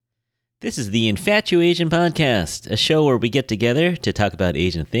This is the Infatuasian Podcast, a show where we get together to talk about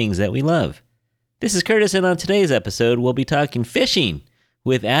Asian things that we love. This is Curtis, and on today's episode, we'll be talking fishing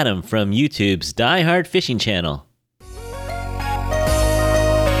with Adam from YouTube's Die Hard Fishing channel.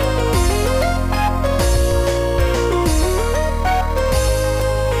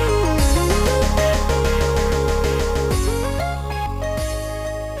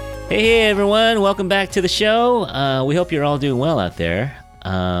 Hey everyone, welcome back to the show. We hope you're all doing well out there.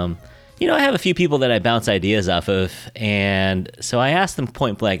 I have a few people that I bounce ideas off of, and so I asked them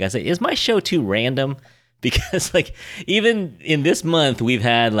point blank, I said, is my show too random? Because even in this month, we've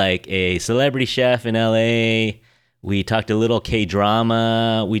had a celebrity chef in LA, we talked a little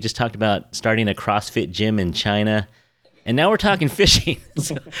K-drama, we just talked about starting a CrossFit gym in China, and now we're talking fishing.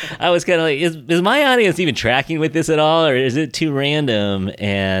 So I was kind of like, is my audience even tracking with this at all, or is it too random?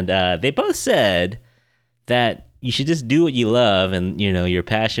 And they both said that you should just do what you love, and your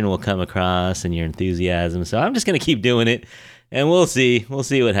passion will come across and your enthusiasm. So I'm just going to keep doing it, and we'll see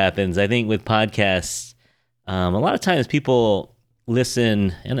what happens. I think with podcasts, a lot of times people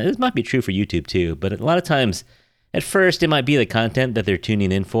listen, and this might be true for YouTube too, but a lot of times at first it might be the content that they're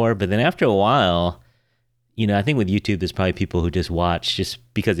tuning in for, but then after a while, I think with YouTube, there's probably people who just watch just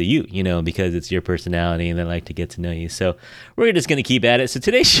because of you, because it's your personality and they like to get to know you. So we're just going to keep at it. So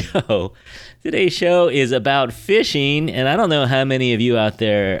today's show is about fishing. And I don't know how many of you out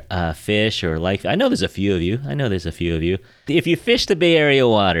there fish or I know there's a few of you. If you fish the Bay Area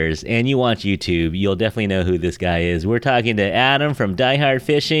waters and you watch YouTube, you'll definitely know who this guy is. We're talking to Adam from Die Hard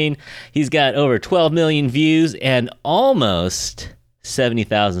Fishing. He's got over 12 million views and almost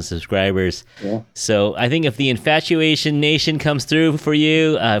 70,000 subscribers. Yeah. So I think if the Infatuasian Nation comes through for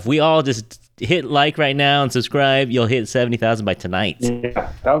you, if we all just hit like right now and subscribe, you'll hit 70,000 by tonight.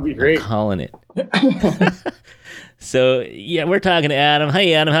 Yeah, that would be great. I'm calling it. So yeah, we're talking to Adam.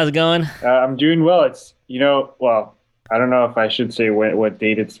 Hey Adam, how's it going? I'm doing well. It's I don't know if I should say what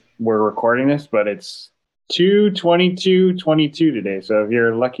date we're recording this, but it's 2/22/22 today. So if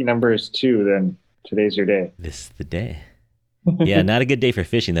your lucky number is 2, then today's your day. This is the day. Yeah, not a good day for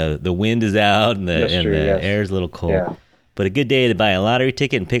fishing though. The wind is out and the air is a little cold. Yeah. But a good day to buy a lottery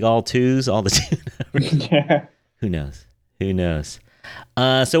ticket and pick all 2s, all the 2 numbers. Yeah. Who knows?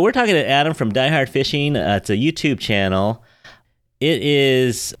 So we're talking to Adam from Die Hard Fishing. It's a YouTube channel. It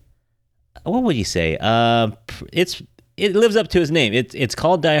is, what would you say? It lives up to its name. It's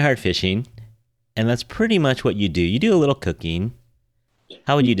called Die Hard Fishing, and that's pretty much what you do. You do a little cooking.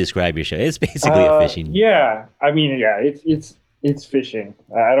 How would you describe your show? It's basically a fishing. Yeah, it's fishing.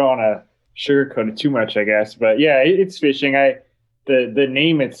 I don't want to sugarcoat it too much, I guess, but yeah, it's fishing. The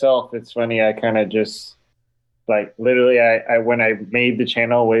name itself, it's funny. I kind of just literally, I when I made the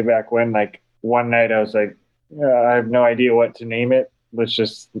channel way back when, one night I was like, I have no idea what to name it. Let's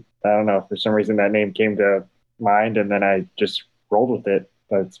just, I don't know, for some reason that name came to mind, and then I just rolled with it.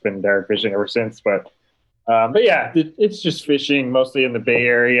 But it's been Die Hard Fishing ever since. But yeah, it's just fishing mostly in the Bay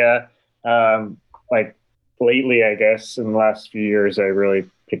Area. Lately, I guess in the last few years, I really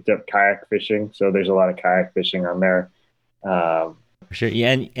picked up kayak fishing. So there's a lot of kayak fishing on there. For sure.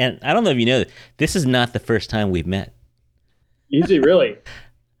 Yeah. And I don't know if you know, this is not the first time we've met. Is it really?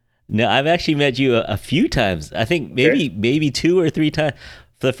 No, I've actually met you a few times. I think maybe 2 or 3 times.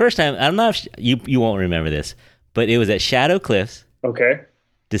 For the first time, I don't know if you won't remember this, but it was at Shadow Cliffs. Okay.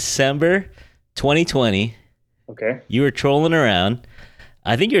 December 2020. Okay. You were trolling around.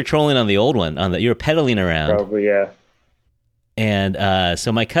 I think you were trolling on the old one. You were pedaling around. Probably, yeah. And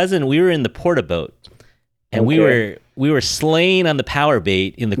so my cousin, we were in the porta boat, and we were slaying on the power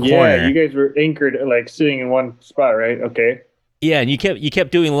bait in the corner. Yeah, you guys were anchored, sitting in one spot, right? Okay. Yeah, and you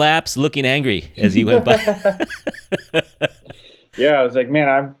kept doing laps, looking angry as you went by. Yeah, I was like, man,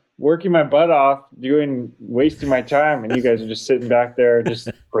 I'm working my butt off, wasting my time, and you guys are just sitting back there, just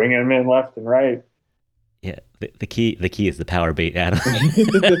bringing them in left and right. Yeah, the key is the power bait, Adam.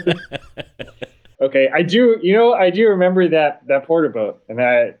 Okay, I do remember that porta boat, and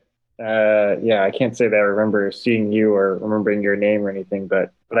I can't say that I remember seeing you or remembering your name or anything,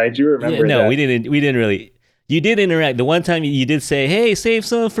 but I do remember. Yeah, no, we didn't really. You did interact. The one time you did say, "Hey, save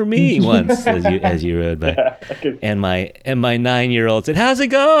some for me," once as you rode by, and my 9-year-old said, "How's it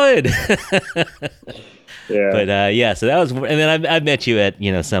going?" Yeah. But so that was, and then I've met you at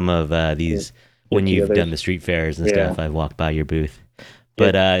some of these when you've done the street fairs and stuff. I've walked by your booth,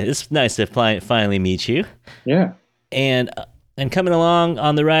 but it's nice to finally meet you. Yeah. And coming along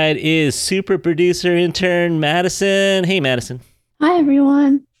on the ride is super producer intern Madison. Hey, Madison. Hi,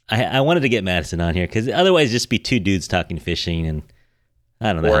 everyone. I wanted to get Madison on here because otherwise it'd just be 2 dudes talking fishing, and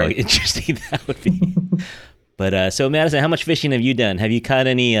I don't know how interesting that would be. But so Madison, how much fishing have you done? Have you caught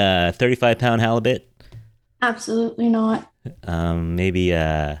any 35-pound halibut? Absolutely not. Maybe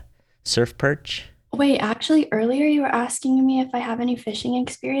surf perch? Wait, actually, earlier you were asking me if I have any fishing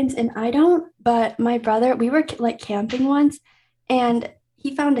experience, and I don't, but my brother, we were like camping once, and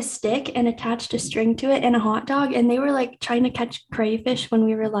he found a stick and attached a string to it and a hot dog, and they were like trying to catch crayfish when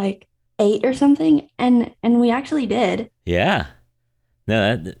we were like 8 or something, and we actually did. Yeah.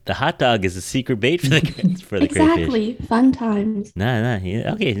 No, the hot dog is a secret bait for the for the crayfish. Exactly. Fun times. No, no,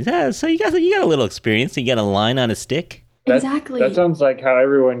 yeah, okay. So you got a little experience. You got a line on a stick. That Exactly. sounds like how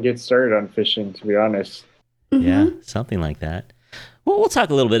everyone gets started on fishing, to be honest. Yeah, Mm-hmm. something like that. Well, we'll talk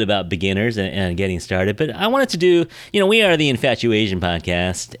a little bit about beginners and getting started, but I wanted to do, we are the Infatuasian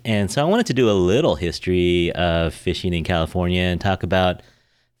podcast, and so I wanted to do a little history of fishing in California and talk about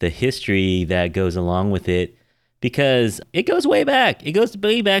the history that goes along with it because it goes way back. It goes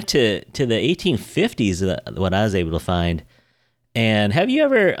way back to the 1850s, what I was able to find. And have you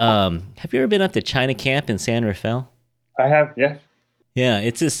ever been up to China Camp in San Rafael? I have, yeah. Yeah,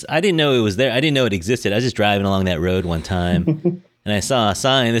 it's just I didn't know it was there. I didn't know it existed. I was just driving along that road one time, and I saw a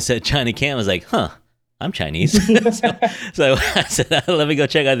sign that said China Camp. I was like, "Huh, I'm Chinese." so I said, "Let me go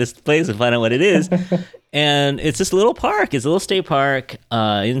check out this place and find out what it is." And it's this little park. It's a little state park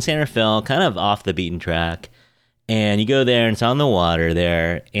in San Rafael, kind of off the beaten track. And you go there, and it's on the water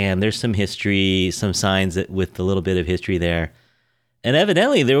there. And there's some history, some signs with a little bit of history there. And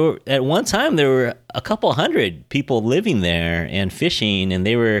evidently, at one time there were a couple hundred people living there and fishing, and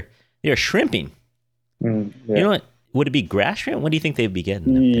they were shrimping. Yeah. You know what? Would it be grass shrimp? What do you think they'd be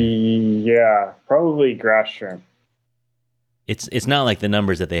getting up there? Yeah, probably grass shrimp. It's not like the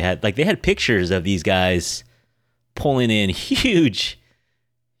numbers that they had. Like they had pictures of these guys pulling in huge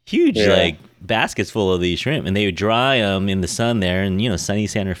Yeah. like baskets full of these shrimp, and they would dry them in the sun there, and sunny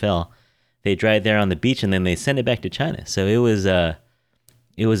San Rafael. They dried there on the beach, and then they send it back to China. So it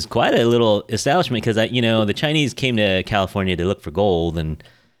was quite a little establishment because the Chinese came to California to look for gold, and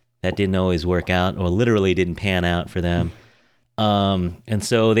that didn't always work out, or literally didn't pan out for them. And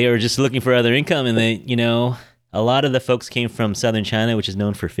so they were just looking for other income, and a lot of the folks came from southern China, which is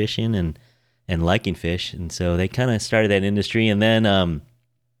known for fishing and liking fish, and so they kind of started that industry. And then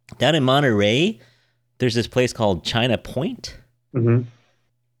down in Monterey, there's this place called China Point, Hmm.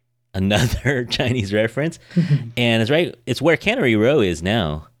 another Chinese reference. And it's where Cannery Row is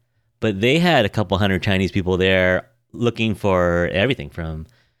now. But they had a couple hundred Chinese people there looking for everything from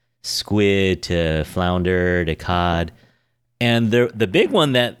squid to flounder to cod. And the big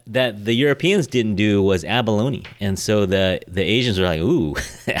one that the Europeans didn't do was abalone. And so the Asians were like, ooh,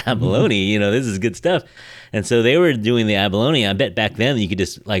 abalone, this is good stuff. And so they were doing the abalone. I bet back then you could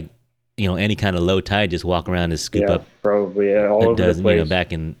just like, any kind of low tide, just walk around and scoop Yeah, up probably all a over the dozen, place.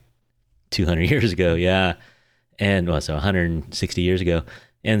 back in 200 years ago. Yeah. And well, so 160 years ago.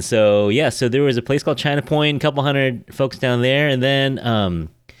 And so, yeah, so there was a place called China Point, a couple hundred folks down there. And then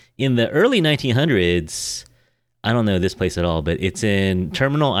in the early 1900s, I don't know this place at all, but it's in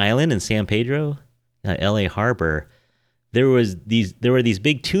Terminal Island in San Pedro, LA Harbor. There were these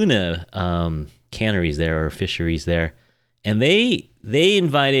big tuna canneries there, or fisheries there. And they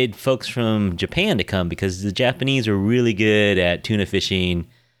invited folks from Japan to come because the Japanese were really good at tuna fishing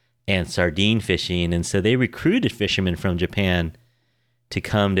and sardine fishing. And so they recruited fishermen from Japan to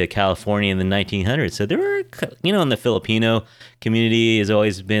come to California in the 1900s. So there were, in the Filipino community has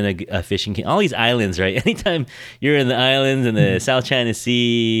always been a fishing, all these islands, right? Anytime you're in the islands in the South China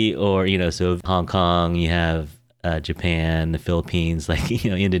Sea, or, so Hong Kong, you have Japan, the Philippines, like,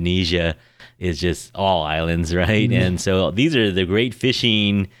 Indonesia is just all islands, right? Mhm. And so these are the great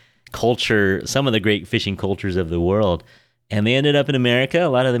fishing culture, some of the great fishing cultures of the world. And they ended up in America. A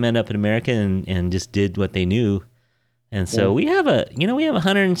lot of them end up in America and just did what they knew. And so Yeah. we have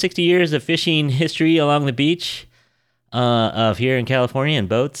 160 years of fishing history along the beach of here in California in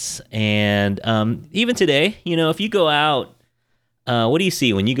boats. And even today, if you go out, what do you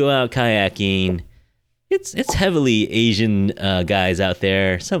see when you go out kayaking? It's heavily Asian guys out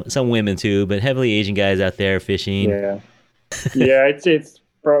there, some women too, but heavily Asian guys out there fishing. Yeah, yeah,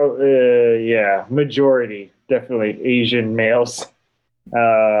 yeah, majority definitely Asian males.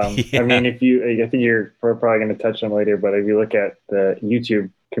 I Yeah, mean, I think you're probably going to touch on later, but if you look at the YouTube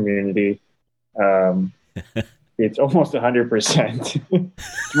community, um, it's almost 100%.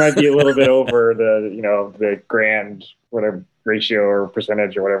 Might be a little bit over the grand whatever ratio or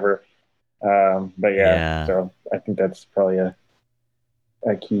percentage or whatever. But yeah, yeah. so I think that's probably a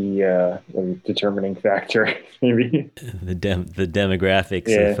key determining factor, maybe. The demographics of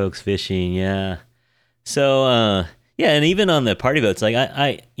Yeah. folks fishing. Yeah. So Yeah, and even on the party boats, like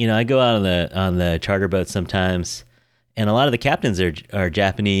I go out on the charter boats sometimes, and a lot of the captains are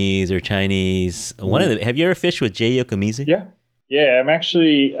Japanese or Chinese. One of the have you ever fished with Jay Yokomizu? Yeah. Yeah, I'm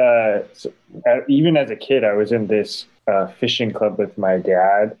actually, even as a kid, I was in this fishing club with my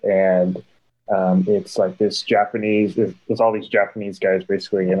dad, and it's like this Japanese, there's all these Japanese guys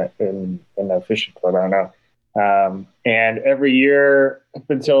basically in a fishing club. I don't know. And every year up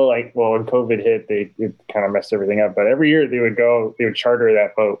until like, well, when COVID hit, it kind of messed everything up. But every year they would charter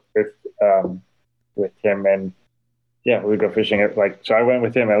that boat with him, and yeah, we would go fishing. So I went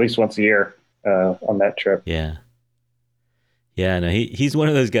with him at least once a year on that trip. Yeah. Yeah, no, he's one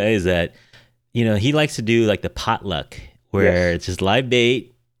of those guys that, he likes to do like the potluck where it's just live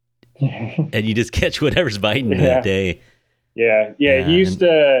bait and you just catch whatever's biting that day. Yeah. He used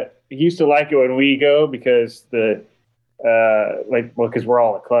to like it when we go because because we're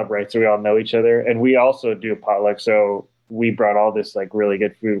all a club, right? So we all know each other, and we also do a potluck. So we brought all this like really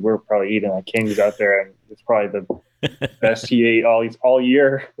good food. We're probably eating like kings out there, and it's probably the best he ate all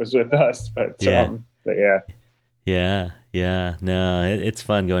year was with us. But Yeah. No, it's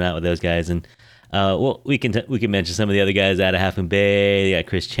fun going out with those guys, and we can mention some of the other guys out of Half Moon Bay. They got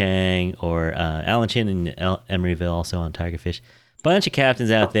Chris Chang or Alan Chin in Emeryville, also on Tigerfish. Bunch of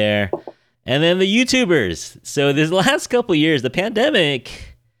captains out there, and then the YouTubers. So this last couple of years, the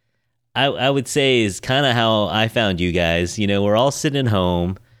pandemic, I would say, is kind of how I found you guys. We're all sitting at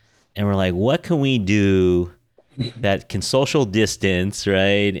home, and we're like, what can we do that can social distance,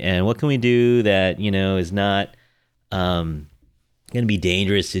 right? And what can we do that is not going to be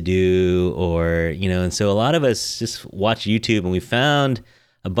dangerous to do, or and so a lot of us just watch YouTube, and we found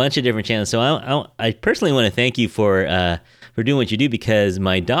a bunch of different channels. So I personally want to thank you for doing what you do, because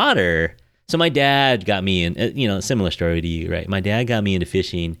my dad got me in, similar story to you, right? My dad got me into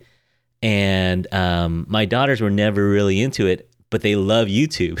fishing, and my daughters were never really into it, but they love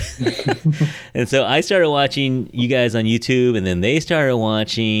YouTube. And so I started watching you guys on YouTube, and then they started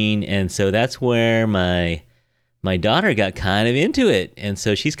watching, and so that's where my daughter got kind of into it, and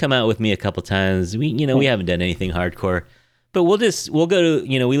so she's come out with me a couple times. We haven't done anything hardcore, but we'll go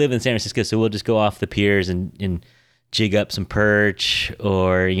to, we live in San Francisco, so we'll just go off the piers and jig up some perch,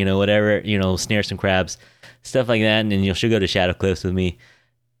 or whatever, snare some crabs, stuff like that. And then she'll go to Shadow Cliffs with me,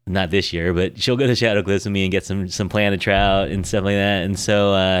 not this year, but she'll go to Shadow Cliffs with me and get some planted trout and stuff like that. And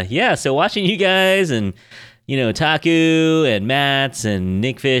so so watching you guys and Taku and Mats and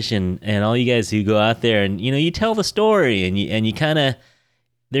Nick Fish and all you guys who go out there, and you tell the story, and you kind of,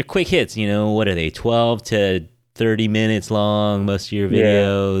 they're quick hits. What are they, 12 to 30 minutes long, most of your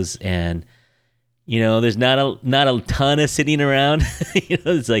videos, and there's not a ton of sitting around.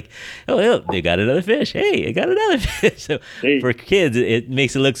 It's like, oh, they got another fish. Hey, I got another fish. So for kids, it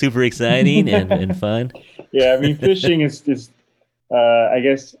makes it look super exciting and fun. Yeah, I mean, fishing is I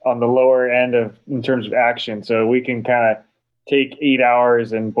guess on the lower end in terms of action. So we can kind of take 8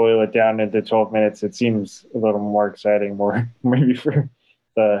 hours and boil it down into 12 minutes. It seems a little more exciting, more maybe for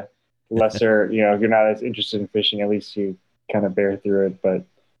the lesser, if you're not as interested in fishing, at least you kind of bear through it. But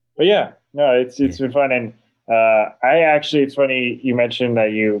yeah, no, it's been fun. And it's funny you mentioned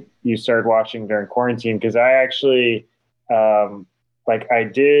that you started watching during quarantine, because I actually, I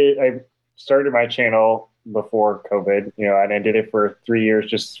started my channel before COVID, and I did it for 3 years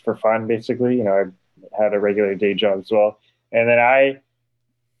just for fun, basically. I had a regular day job as well. And then I,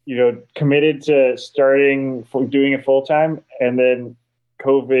 committed to doing it full time. And then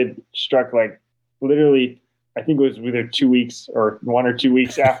COVID struck, like literally, I think it was either 2 weeks or 1 or 2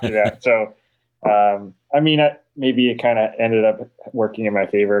 weeks after that. So, maybe it kind of ended up working in my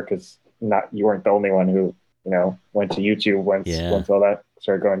favor, because you weren't the only one who, went to YouTube once all that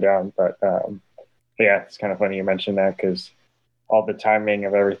started going down. But yeah, it's kind of funny you mentioned that, because all the timing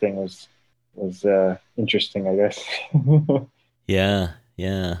of everything was interesting, I guess. Yeah.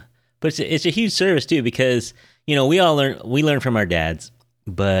 But it's a huge service too, because we learn from our dads.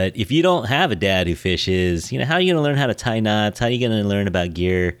 But if you don't have a dad who fishes, how are you going to learn how to tie knots? How are you going to learn about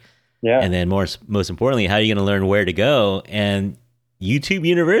gear? Yeah. And then most importantly, how are you going to learn where to go? And YouTube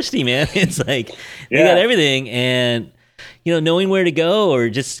University, man, it's like they got everything. And knowing where to go or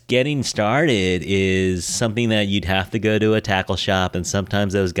just getting started is something that you'd have to go to a tackle shop, and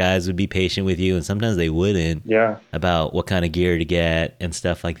sometimes those guys would be patient with you, and sometimes they wouldn't. Yeah. About what kind of gear to get and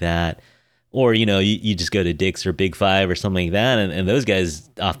stuff like that. Or, you just go to Dick's or Big Five or something like that, and those guys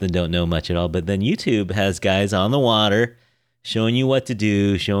often don't know much at all. But then YouTube has guys on the water showing you what to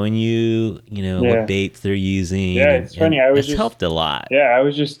do, showing you, what baits they're using. Yeah, it's funny. It's helped a lot. Yeah, I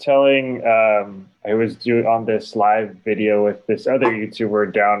was just telling I was doing on this live video with this other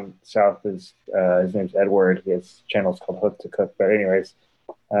YouTuber down south. His name's Edward. His channel's called Hook to Cook. But anyways,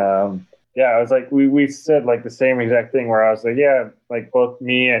 yeah, I was like, we said like the same exact thing where I was like, yeah, like both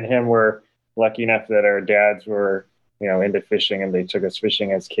me and him were lucky enough that our dads were, into fishing, and they took us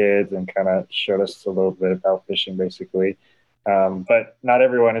fishing as kids and kind of showed us a little bit about fishing, basically. But not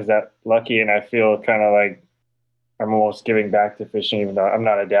everyone is that lucky, and I feel kind of like I'm almost giving back to fishing, even though I'm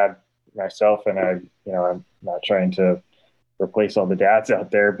not a dad myself, and I'm not trying to replace all the dads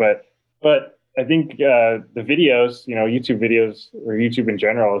out there, but I think the videos, YouTube videos or YouTube in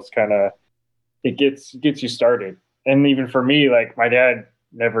general, is kind of it gets you started. And even for me, like my dad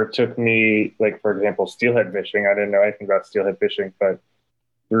never took me, like for example, steelhead fishing. I didn't know anything about steelhead fishing, but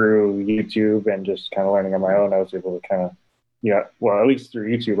through YouTube and just kind of learning on my own, I was able to kind of, well, at least through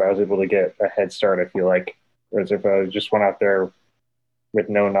YouTube, I was able to get a head start, I feel like. Whereas if I just went out there with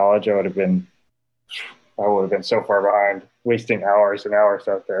no knowledge, I would have been so far behind, wasting hours and hours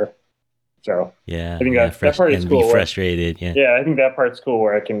out there. So Yeah, I think that part is cool. Be frustrated. Yeah, I think that part's cool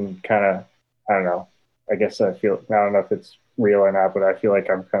where I can kind of, I don't know. I guess I don't know if it's real or not, but I feel like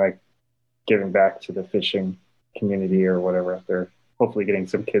I'm kind of giving back to the fishing community or whatever out there. Hopefully, getting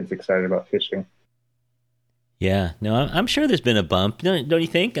some kids excited about fishing. Yeah, no, I'm sure there's been a bump. Don't you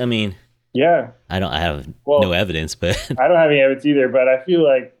think? I mean, yeah, I have no evidence, but I don't have any evidence either. But I feel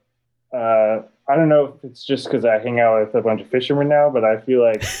like I don't know if it's just because I hang out with a bunch of fishermen now, but I feel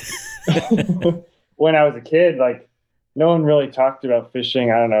like when I was a kid, like no one really talked about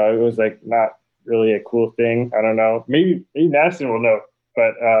fishing. I don't know. It was like not really a cool thing. I don't know. Maybe Madison will know,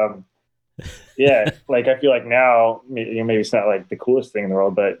 but yeah, like I feel like now maybe it's not like the coolest thing in the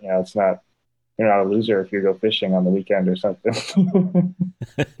world, but it's not. You're not a loser if you go fishing on the weekend or something.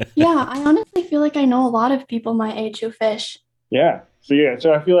 Yeah, I honestly feel like I know a lot of people my age who fish. Yeah.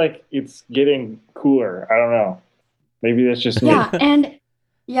 So I feel like it's getting cooler. I don't know. Maybe that's just me. And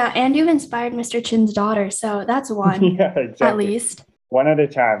you've inspired Mr. Chin's daughter, so that's one. Yeah, exactly. At least. One at a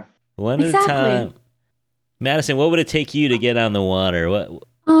time. One at a time. Madison, what would it take you to get on the water? What?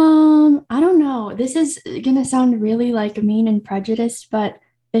 I don't know. This is gonna sound really like mean and prejudiced, but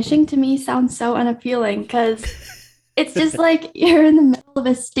fishing to me sounds so unappealing because it's just like you're in the middle of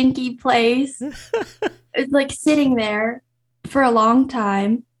a stinky place. It's like sitting there for a long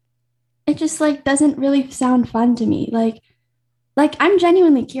time. It just like doesn't really sound fun to me. Like I'm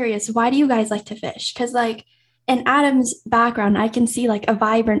genuinely curious, why do you guys like to fish? Because like in Adam's background, I can see like a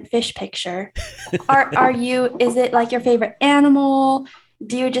vibrant fish picture. Is it like your favorite animal?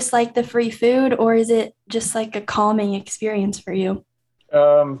 Do you just like the free food, or is it just like a calming experience for you?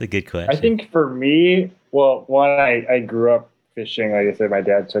 That's a good question. I think for me, well, one, I grew up fishing. Like I said, my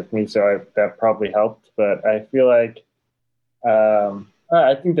dad took me, so that probably helped. But I feel like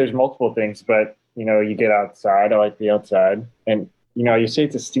I think there's multiple things. But you get outside. I like the outside, and you say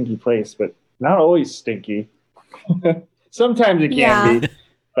it's a stinky place, but not always stinky. Sometimes it can be,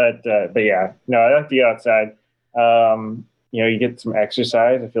 but yeah, no, I like the outside. You get some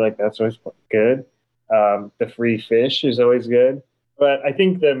exercise. I feel like that's always good. The free fish is always good. But I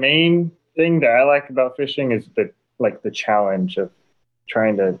think the main thing that I like about fishing is the challenge of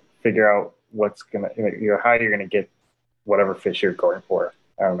trying to figure out what's gonna, how you're gonna get whatever fish you're going for.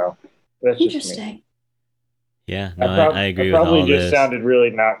 I don't know. That's interesting. Just me. Yeah, no, I agree with all this. Probably just sounded really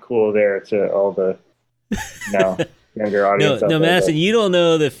not cool there to all the younger audience. No, Madison, you don't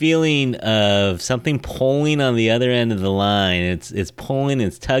know the feeling of something pulling on the other end of the line. It's pulling,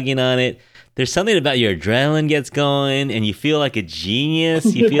 it's tugging on it. There's something about your adrenaline gets going, and you feel like a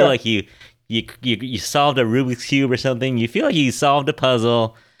genius. You feel like you solved a Rubik's Cube or something. You feel like you solved a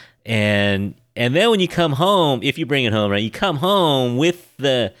puzzle, and then when you come home, if you bring it home, right, you come home with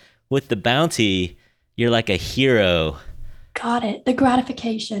the bounty. You're like a hero. Got it. The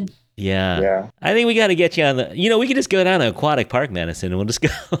gratification. Yeah. I think we got to get you on the. We could just go down to Aquatic Park, Madison, and we'll just go.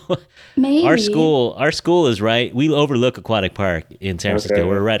 Maybe. Our school is right. We overlook Aquatic Park in San Francisco. Okay.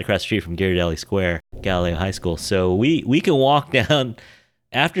 We're right across the street from Ghirardelli Square, Galileo High School. So we can walk down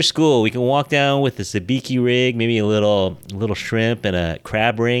after school. We can walk down with a sabiki rig, maybe a little shrimp and a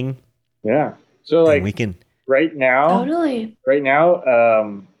crab ring. Yeah. So like we can right now. Totally. Right now,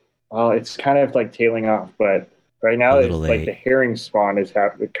 well, it's kind of like tailing off, but. Right now, it's like the herring spawn is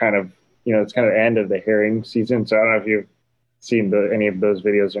kind of, it's kind of the end of the herring season. So I don't know if you've seen any of those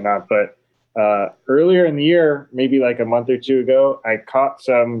videos or not, but earlier in the year, maybe like a month or two ago, I caught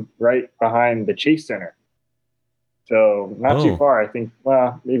some right behind the Chase Center. So not too far, I think.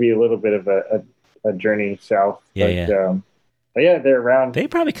 Well, maybe a little bit of a journey south. Yeah, but yeah, they're around. They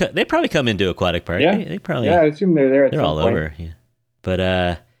probably come into Aquatic Park. Yeah, they probably. Yeah, I assume they're there. They're all over. Yeah,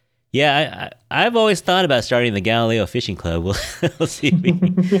 but Yeah, I've always thought about starting the Galileo Fishing Club. We'll see.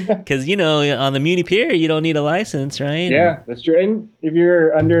 Because, on the Muni Pier, you don't need a license, right? Yeah, that's true. And if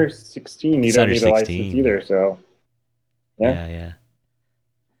you're under 16, you It's don't under need a license 16. either. So, yeah. Yeah.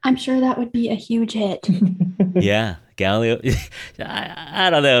 I'm sure that would be a huge hit. Yeah, Galileo.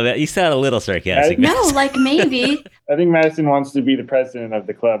 I don't know. You sound a little sarcastic. No, like maybe. I think Madison wants to be the president of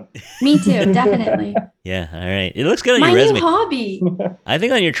the club. Me too, definitely. Yeah, all right. It looks good on My your new resume. hobby. I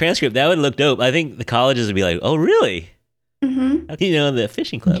think on your transcript, that would look dope. I think the colleges would be like, oh, really? Mm-hmm. How can you know the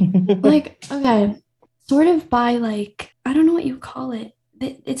fishing club? Like, okay, sort of by like, I don't know what you call it.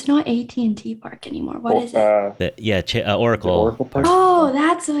 It's not AT&T Park anymore. What is it? Oracle. Oracle Park. Oh,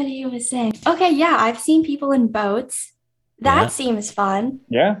 that's what he was saying. Okay, yeah, I've seen people in boats. That Yeah. seems fun.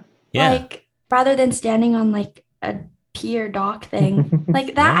 Yeah. Yeah. Like, rather than standing on like a pier dock thing.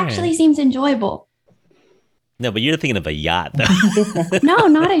 Like, that Right. actually seems enjoyable. No, but you're thinking of a yacht, though. No,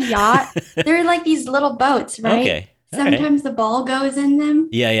 not a yacht. They're like these little boats, right? Okay. All right. Sometimes the ball goes in them.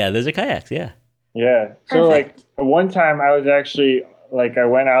 Yeah. Those are kayaks. Yeah. Yeah. So, like, Perfect. one time I was actually, like, I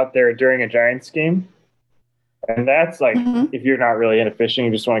went out there during a Giants game. And that's like, Mhm. if you're not really into fishing,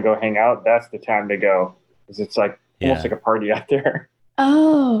 you just want to go hang out, that's the time to go. Because it's like almost like a party out there.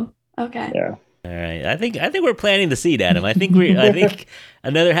 Oh, okay. Yeah. All right. I think we're planting the seed, Adam. I think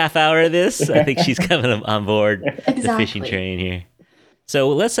another half hour of this. I think she's coming on board the fishing Exactly. train here. So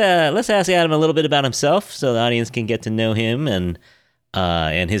let's ask Adam a little bit about himself, so the audience can get to know him and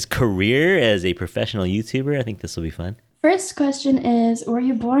his career as a professional YouTuber. I think this will be fun. First question is, were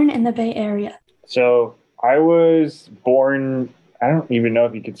you born in the Bay Area? So I was born, I don't even know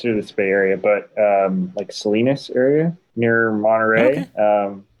if you consider this Bay Area, but like Salinas area near Monterey. Okay.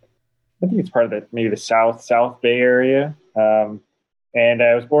 I think it's part of maybe the South Bay Area. And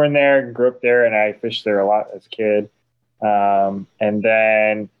I was born there, grew up there, and I fished there a lot as a kid. And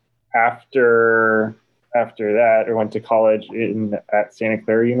then after that, I went to college at Santa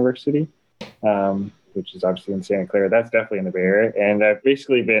Clara University, which is obviously in Santa Clara. That's definitely in the Bay Area, and I've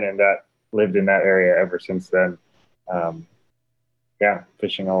basically lived in that area ever since then.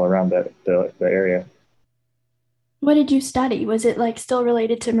 Fishing all around the area. What did you study? Was it like still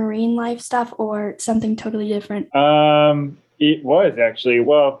related to marine life stuff or something totally different? It was actually,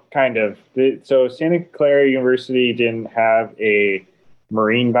 well, kind of. So Santa Clara University didn't have a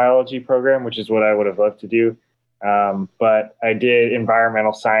marine biology program, which is what I would have loved to do. But I did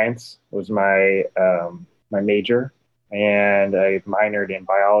environmental science was my major, and I minored in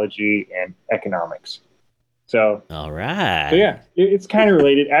biology and economics. So, All right. so yeah, it's kind of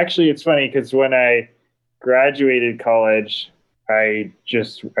related. Actually, it's funny because when I graduated college, I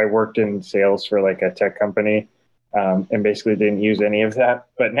worked in sales for like a tech company, and basically didn't use any of that.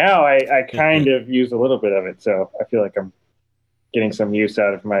 But now I kind of use a little bit of it, so I feel like I'm getting some use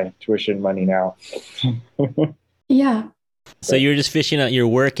out of my tuition money now. Yeah. So you're just you're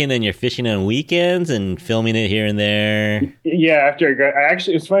working and you're fishing on weekends and filming it here and there. Yeah, after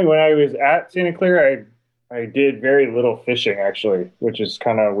actually, it's funny, when I was at Santa Clara, I did very little fishing actually, which is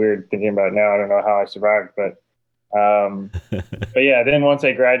kind of weird thinking about now. I don't know how I survived, but yeah. Then once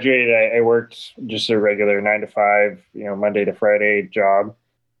I graduated, I worked just a regular 9 to 5, Monday to Friday job,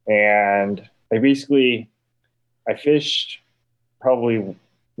 and I fished probably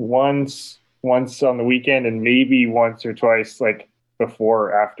once on the weekend and maybe once or twice like before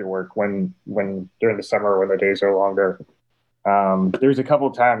or after work when during the summer when the days are longer. There's a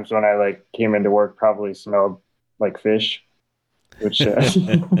couple times when I like came into work, probably smelled like fish, which I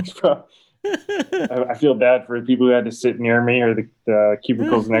feel bad for the people who had to sit near me or the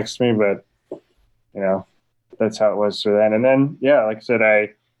cubicles next to me, but that's how it was for then. And then, yeah, like I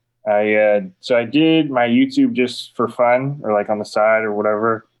said, so I did my YouTube just for fun or like on the side or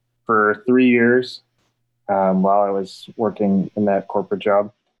whatever for 3 years, while I was working in that corporate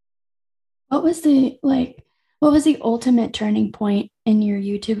job. What was the ultimate turning point in your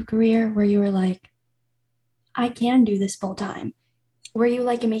YouTube career where you were like, I can do this full time? Were you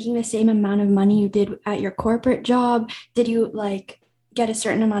like making the same amount of money you did at your corporate job? Did you like get a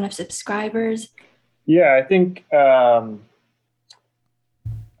certain amount of subscribers? Yeah, I think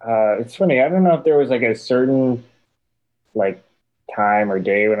it's funny. I don't know if there was like a certain like time or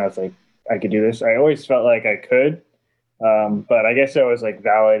day when I was like, I could do this. I always felt like I could, but I guess I was like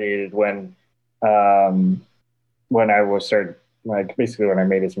validated when I was started, like basically when I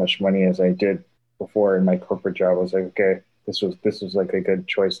made as much money as I did before in my corporate job. I was like, okay, this was like a good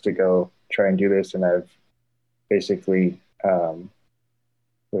choice to go try and do this, and I've basically how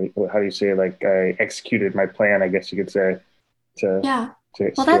do you say, like I executed my plan, I guess you could say. Yeah.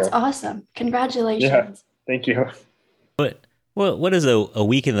 To Well, that's scale. awesome. Congratulations. Yeah. Thank you. But What does a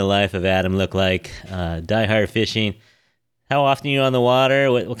week in the life of Adam look like? Die-hard fishing. How often are you on the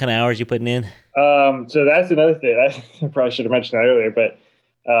water? What kind of hours you putting in? So that's another thing. I probably should have mentioned that earlier, but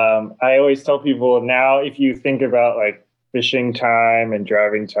I always tell people now, if you think about like fishing time and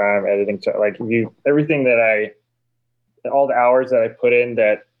driving time, editing time, like everything all the hours that I put in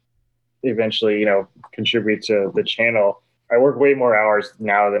that eventually, contribute to the channel. I work way more hours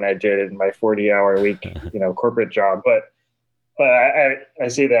now than I did in my 40-hour a week, corporate job. But I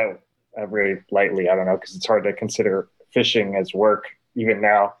say that very lightly. I don't know, because it's hard to consider fishing as work even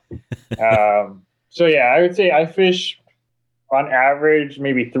now. So yeah, I would say I fish on average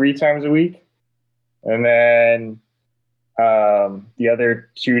maybe 3 times a week, and then the other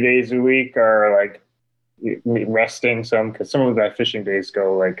 2 days a week are like resting some, because some of my fishing days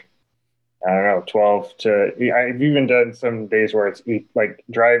go like, I don't know, 12 to, I've even done some days where it's like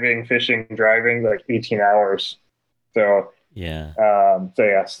driving, like 18 hours. So Yeah. so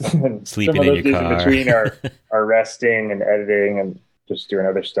yes, Sleeping some of in those your days car. in between are resting and editing and just doing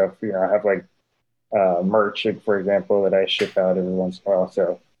other stuff. I have like merch, for example, that I ship out every once in a while.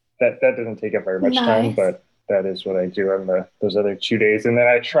 So that doesn't take up very much time, Nice. but that is what I do on those other 2 days. And then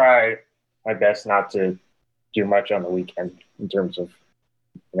I try my best not to do much on the weekend in terms of,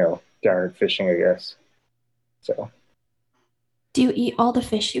 darn fishing, I guess. So Do you eat all the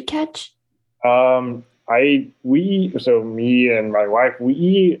fish you catch? so me and my wife, we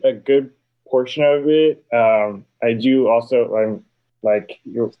eat a good portion of it. I do also, I'm like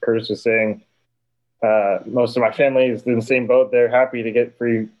Curtis was saying, most of my family is in the same boat. They're happy to get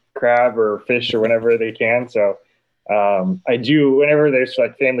free crab or fish or whenever they can. So I do, whenever there's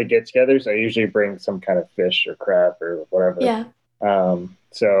like family get-togethers, I usually bring some kind of fish or crab or whatever. Yeah.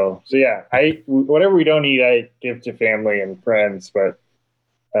 So yeah, whatever we don't eat, I give to family and friends. But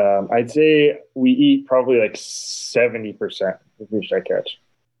I'd say we eat probably like 70% of fish I catch.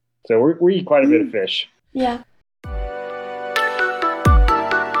 So we eat quite a bit of fish. Yeah.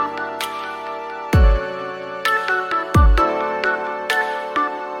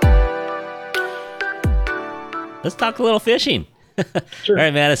 Let's talk a little fishing. Sure. All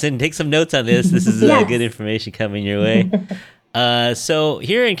right, Madison, take some notes on this. This is Yes. good information coming your way. So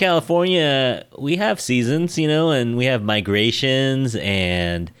here in California, we have seasons, and we have migrations,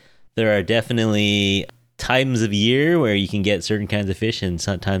 and there are definitely times of year where you can get certain kinds of fish, and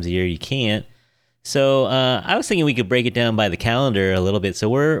sometimes of year you can't. So I was thinking we could break it down by the calendar a little bit. So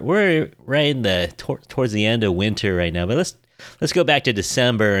we're right in towards the end of winter right now, but let's go back to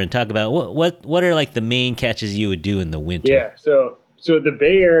December and talk about what are like the main catches you would do in the winter. Yeah. So the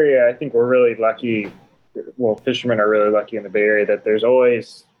Bay Area, I think we're really lucky. Well, fishermen are really lucky in the Bay Area that there's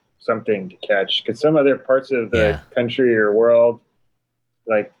always something to catch, because some other parts of the country or world,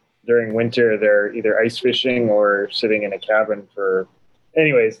 like during winter, they're either ice fishing or sitting in a cabin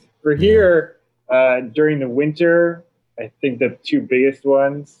anyways, for here, during the winter, I think the 2 biggest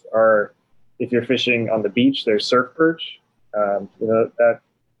ones are, if you're fishing on the beach, there's surf perch. That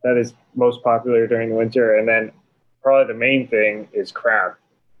is most popular during the winter. And then probably the main thing is crab,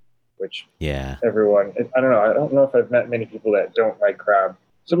 which everyone, I don't know if I've met many people that don't like crab.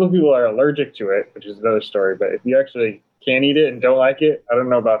 Some of the people are allergic to it, which is another story. But if you actually can't eat it and don't like it, I don't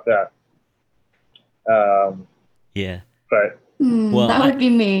know about that. But that would be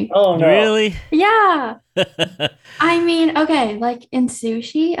me. Oh no, really? Yeah. I mean, okay, like in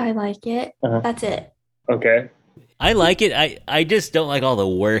sushi, I like it. That's it. Okay. I like it. I just don't like all the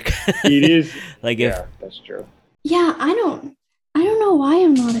work. It is. That's true. Yeah, I don't know why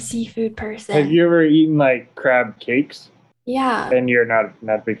I'm not a seafood person. Have you ever eaten like crab cakes? Yeah. And you're not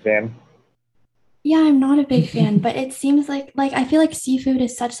a big fan? Yeah, I'm not a big fan, but it seems like I feel like seafood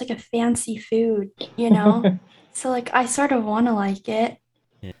is such like a fancy food, So like I sort of want to like it.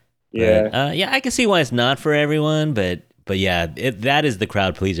 Yeah. But, I can see why it's not for everyone, but yeah, that is the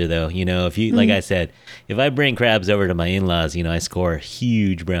crowd pleaser though. If you like I said, if I bring crabs over to my in-laws, I score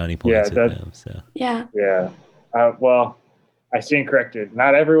huge brownie points with them. So yeah. Well, I stand corrected.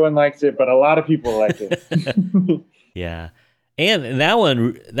 Not everyone likes it, but a lot of people like it. Yeah. And that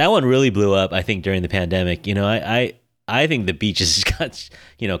one really blew up, I think, during the pandemic. I think the beaches got,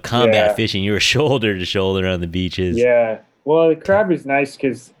 combat fishing. You were shoulder to shoulder on the beaches. Yeah. Well, the crab is nice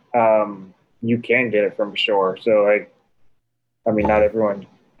because you can get it from shore. So, not everyone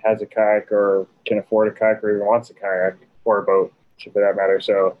has a kayak or can afford a kayak or even wants a kayak or a boat, for that matter.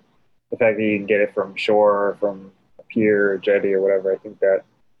 So, the fact that you can get it from shore or from a pier or jetty or whatever, I think that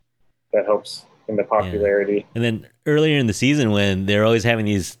helps in the popularity. Yeah. And then earlier in the season, when they're always having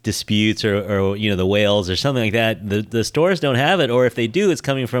these disputes or the whales or something like that, the stores don't have it, or if they do, it's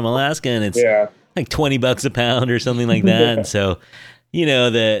coming from Alaska and it's like $20 a pound or something like that. And so,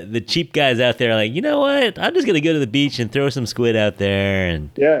 the cheap guys out there are like, you know what? I'm just gonna go to the beach and throw some squid out there and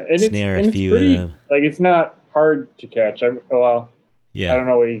snare a few of them. Like it's not hard to catch. I don't know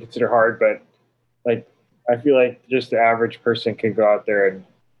what you consider hard, but like I feel like just the average person can go out there and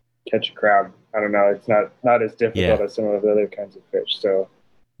catch a crab. I don't know. It's not as difficult as some of the other kinds of fish. So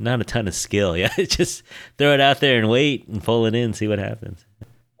not a ton of skill. Yeah, just throw it out there and wait and pull it in, see what happens.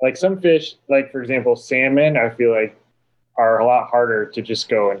 Like some fish, like for example, salmon, I feel like are a lot harder to just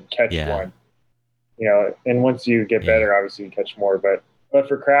go and catch one. And once you get better, obviously you catch more. But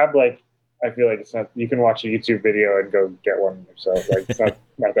for crab, like I feel like it's not. You can watch a YouTube video and go get one yourself. Like it's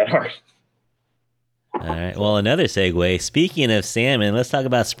not that hard. All right. Well, another segue. Speaking of salmon, let's talk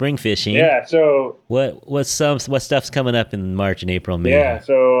about spring fishing. Yeah. So what stuff's coming up in March and April, May? Yeah.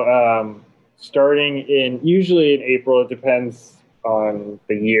 So starting usually in April, it depends on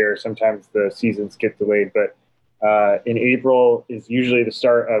the year. Sometimes the seasons get delayed, but in April is usually the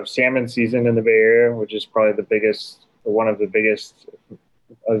start of salmon season in the Bay Area, which is probably one of the biggest,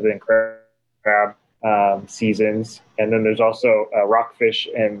 other than crab seasons. And then there's also rockfish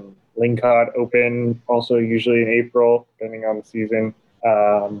and lingcod open also usually in April, depending on the season.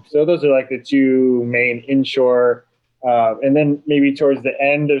 So those are like the two main inshore. And then maybe towards the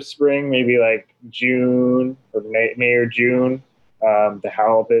end of spring, maybe like June or May or June, the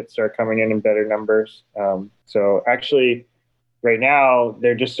halibut start coming in better numbers. So actually right now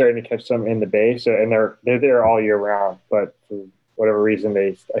they're just starting to catch some in the bay. So, and they're there all year round, but for whatever reason,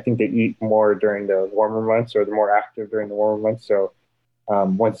 I think they eat more during the warmer months, or they're more active during the warmer months. So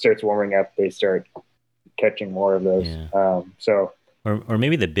once it starts warming up, they start catching more of those. Yeah. Or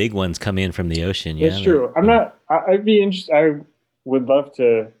maybe the big ones come in from the ocean. Yeah, it's true. I'd be interested. I would love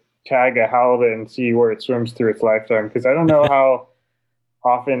to tag a halibut and see where it swims through its lifetime, because I don't know how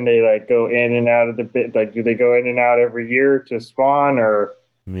often they like go in and out of the bit. Like, do they go in and out every year to spawn, or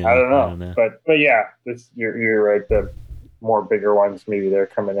I don't know. But yeah, you're right. The more bigger ones, maybe they're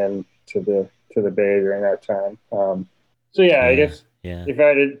coming in to the bay during that time. I guess if I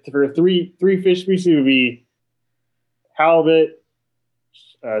had for three fish species, it would be halibut,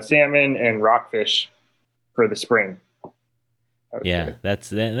 salmon, and rockfish for the spring. Yeah, that's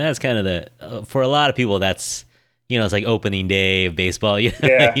kind of the for a lot of people that's it's like opening day of baseball.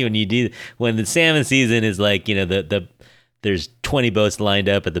 When the salmon season is like there's 20 boats lined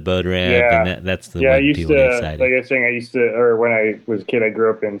up at the boat ramp, and that's the one people get excited. Like I was saying, when I was a kid, I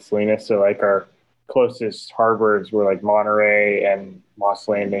grew up in Salinas, so like our closest harbors were like Monterey and Moss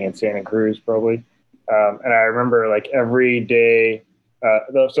Landing and Santa Cruz probably. And I remember like every day.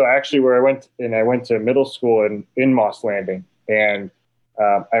 So actually, where I went to middle school in Moss Landing, and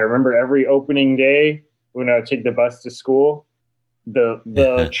I remember every opening day when I would take the bus to school,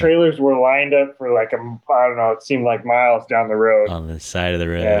 the trailers were lined up for like I don't know, it seemed like miles down the road on the side of the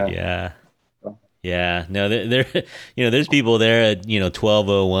road. Yeah. No, there's people there at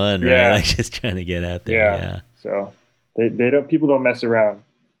 12:01, right? Like just trying to get out there. Yeah. So people don't mess around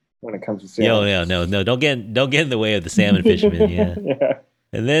when it comes to salmon. No, don't get in the way of the salmon fishermen. Yeah.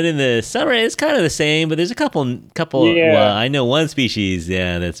 And then in the summer, it's kind of the same, but there's a couple. Well, I know one species,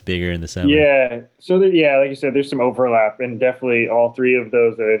 that's bigger in the summer. Yeah. So like you said, there's some overlap, and definitely all three of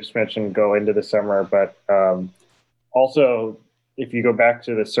those that I just mentioned go into the summer. But also, if you go back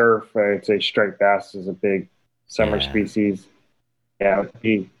to the surf, I'd say striped bass is a big summer species. Yeah, it would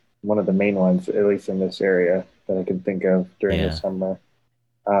be one of the main ones, at least in this area, that I can think of during the summer.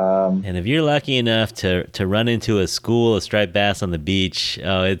 And if you're lucky enough to run into a school of striped bass on the beach,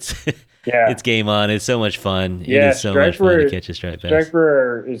 it's it's game on. It's so much fun. It is so much fun to catch a striped bass.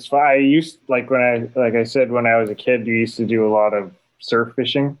 Striper is fun. I used when I was a kid, we used to do a lot of surf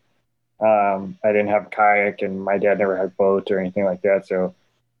fishing. I didn't have a kayak, and my dad never had a boat or anything like that. So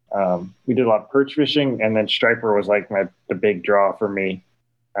we did a lot of perch fishing, and then striper was like the big draw for me.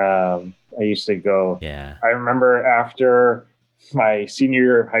 I used to go. Yeah. I remember after my senior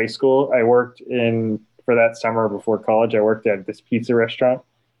year of high school, I worked for that summer before college. I worked at this pizza restaurant,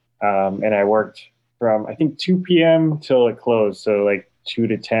 and I worked from I think 2 p.m. till it closed, so like 2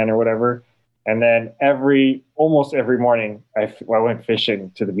 to 10 or whatever. And then almost every morning, I went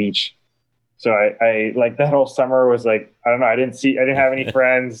fishing to the beach. So I like that whole summer was like, I don't know. I didn't have any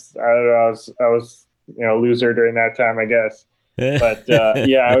friends. I don't know. I was a loser during that time, I guess. But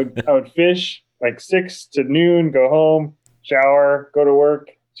I would fish like 6 to noon, go home, shower, go to work,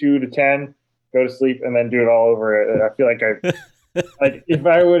 2 to 10, go to sleep, and then do it all over. I feel like like if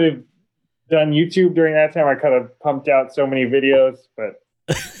I would have done YouTube during that time, I could have pumped out so many videos, but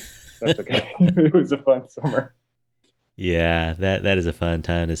that's okay. It was a fun summer. Yeah, that is a fun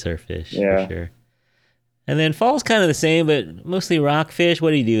time to surf fish for sure. And then fall's kind of the same, but mostly rockfish.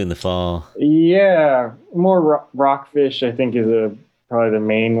 What do you do in the fall? Yeah, more rockfish, I think, is probably the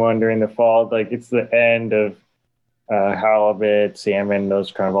main one during the fall. Like it's the end of halibut, salmon,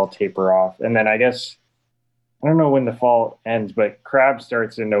 those kind of all taper off. And then I guess, I don't know when the fall ends, but crab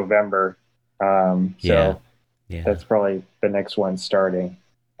starts in November. So yeah. that's probably the next one starting.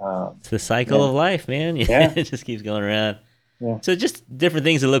 It's the cycle of life, man. Yeah. It just keeps going around. Yeah. So just different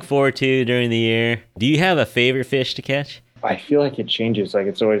things to look forward to during the year. Do you have a favorite fish to catch? I feel like it changes. Like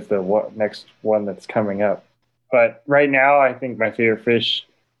it's always the next one that's coming up. But right now, I think my favorite fish,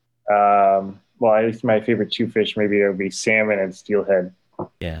 well, at least my favorite two fish, maybe it would be salmon and steelhead.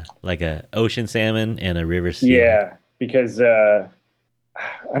 Yeah, like a ocean salmon and a river steelhead. Yeah, because I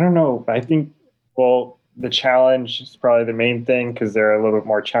don't know. I think, well, the challenge is probably the main thing because they're a little bit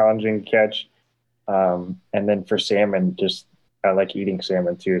more challenging to catch. And then for salmon, just I like eating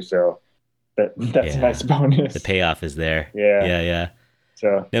salmon too, so that's a nice bonus. The payoff is there. Yeah.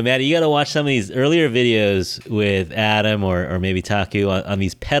 So now, Maddie, you got to watch some of these earlier videos with Adam or maybe Taku on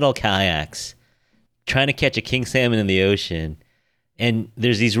these pedal kayaks, trying to catch a king salmon in the ocean. And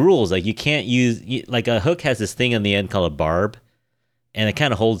there's these rules, like you can't use, like a hook has this thing on the end called a barb, and it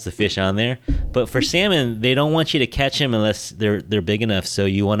kind of holds the fish on there. But for salmon, they don't want you to catch them unless they're big enough, so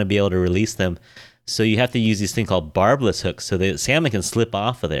you want to be able to release them. So you have to use this thing called barbless hooks, so the salmon can slip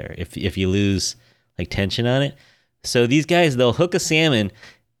off of there if you lose like tension on it. So these guys, they'll hook a salmon,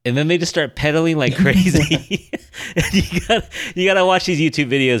 and then they just start pedaling like crazy. And you gotta watch these YouTube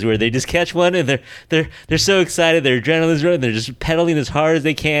videos where they just catch one and they're so excited, their adrenaline's running, they're just pedaling as hard as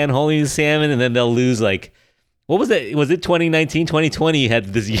they can, holding the salmon, and then they'll lose like, what was that? Was it 2019, 2020? You had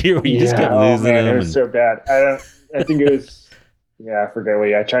this year where you just kept losing them. It was so bad. I think it was. Yeah, I forget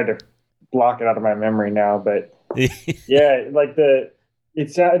what. I tried to block it out of my memory now, but yeah, like it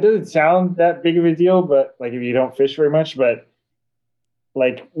doesn't sound that big of a deal, but like if you don't fish very much, but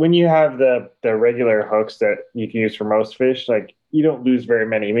like when you have the regular hooks that you can use for most fish, like you don't lose very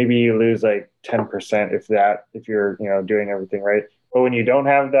many. Maybe you lose like 10% if you're doing everything right. But when you don't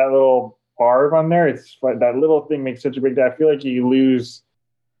have that little barb on there, it's that little thing makes such a big difference. I feel like you lose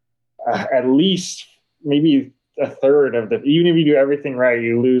at least maybe a third of even if you do everything right,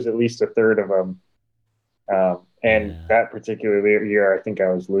 you lose at least a third of them. That particular year, I think I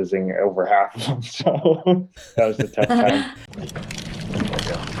was losing over half of them. So that was a tough time.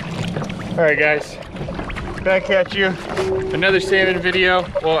 All right, guys, back at you. Another salmon video.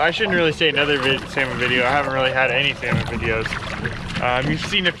 Well, I shouldn't really say another salmon video. I haven't really had any salmon videos. You've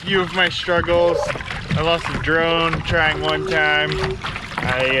seen a few of my struggles. I lost a drone trying one time.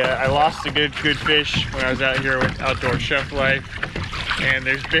 I lost a good fish when I was out here with Outdoor Chef Life. And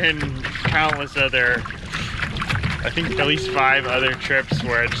there's been countless other, I think at least 5 other trips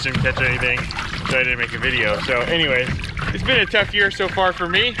where I just didn't catch anything, so I didn't make a video. So anyways, it's been a tough year so far for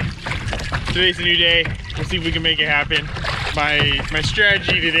me. Today's a new day. We'll see if we can make it happen. My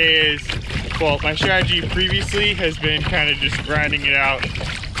strategy today is, well, my strategy previously has been kind of just grinding it out.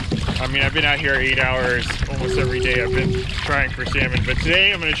 I mean, I've been out here 8 hours almost every day. I've been trying for salmon, but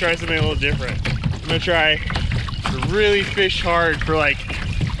today I'm gonna try something a little different. I'm gonna try to really fish hard for like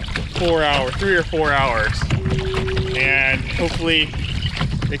 4 hours, 3 or 4 hours. And hopefully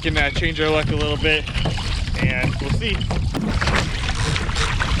it can change our luck a little bit, and we'll see.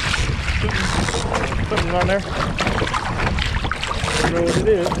 Something's on there. I don't know what it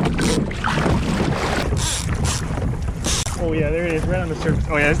is. Oh yeah, there it is, right on the surface.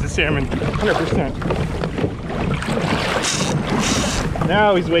 Oh yeah, that's the salmon, 100%.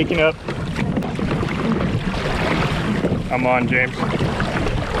 Now he's waking up. I'm on, James.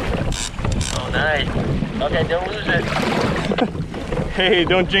 Oh, nice. Okay, don't lose it. Hey,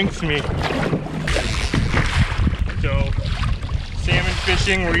 don't jinx me. So, salmon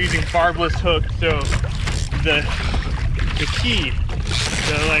fishing, we're using barbless hooks. So, the key,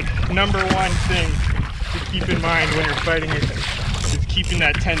 the like number one thing to keep in mind when you're fighting it is keeping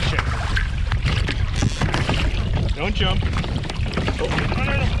that tension. Don't jump. Oh,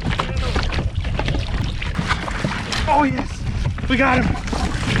 no. Oh yes, we got him.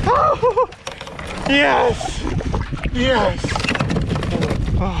 Oh, yes.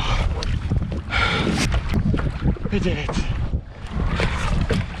 Oh. I did it.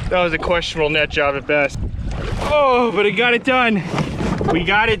 That was a questionable net job at best. Oh, but I got it done. We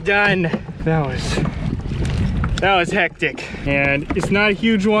got it done. That was hectic. And it's not a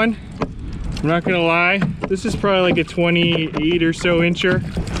huge one, I'm not gonna lie. This is probably like a 28 or so incher,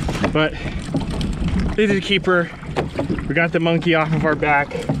 but this is a keeper. We got the monkey off of our back.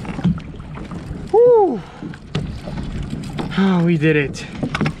 Woo! Oh, we did it.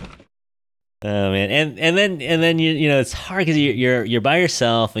 Oh man, and then you know it's hard because you're by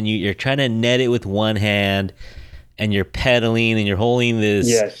yourself and you're trying to net it with one hand, and you're pedaling and you're holding this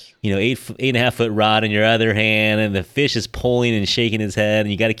Yes. 8.5 foot rod in your other hand, and the fish is pulling and shaking his head,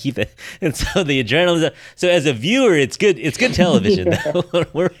 and you got to keep it. And so the adrenaline. So as a viewer, it's good. It's good television. Yeah.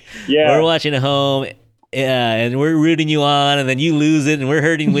 we're Yeah. watching at home. Yeah, and we're rooting you on, and then you lose it, and we're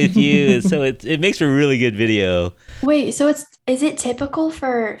hurting with you. And so it makes for a really good video. Wait, so is it typical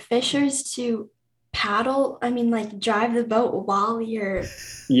for fishers to paddle? I mean, like drive the boat while you're.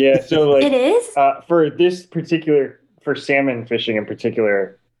 Yeah. So like It is? for this particular for salmon fishing in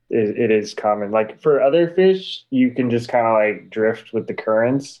particular, it is common. Like for other fish, you can just kind of like drift with the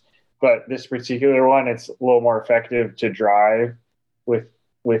currents. But this particular one, it's a little more effective to drive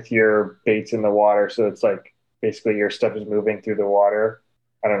with your baits in the water. So it's like basically your stuff is moving through the water.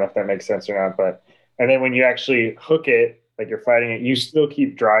 I don't know if that makes sense or not, but and then when you actually hook it, like you're fighting it, you still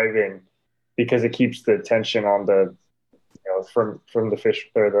keep driving because it keeps the tension on the from the fish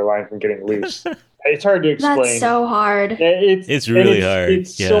or the line from getting loose. It's hard to explain. That's so hard. It's really hard.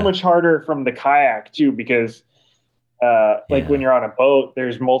 It's so much harder from the kayak too because like when you're on a boat,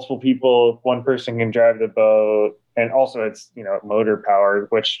 there's multiple people. One person can drive the boat, and also it's motor powered.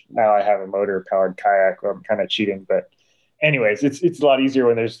 Which now I have a motor powered kayak. Where I'm kind of cheating, but anyways, it's a lot easier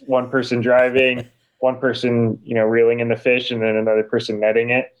when there's one person driving, one person reeling in the fish, and then another person netting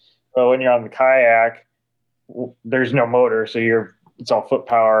it. But when you're on the kayak, there's no motor, so it's all foot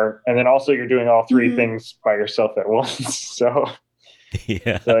power, and then also you're doing all three things by yourself at once. So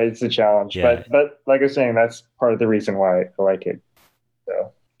so it's a challenge. Yeah. But like I was saying, that's part of the reason why I like it.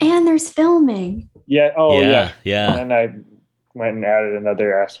 So And there's filming. yeah. Oh yeah. Yeah. And then I went and added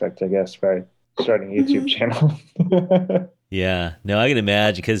another aspect, I guess, by starting a YouTube channel. Yeah, no, I can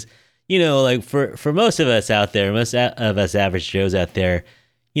imagine because, like for most of us out there, most of us average Joes out there,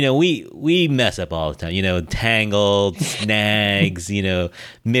 we mess up all the time, tangled, snags,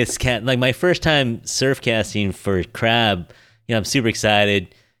 miscast. Like my first time surf casting for crab, I'm super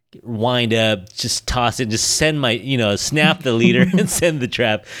excited. Wind up, just toss it, just send my, snap the leader and send the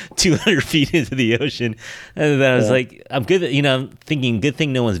trap 200 feet into the ocean. And then I was like, I'm good. I'm thinking, good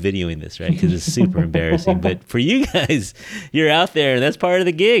thing no one's videoing this, right? Because it's super embarrassing. But for you guys, you're out there, and that's part of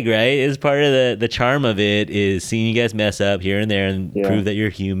the gig, right? It's part of the charm of it is seeing you guys mess up here and there and prove that you're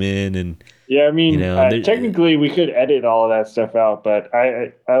human. And yeah, I mean, technically we could edit all of that stuff out, but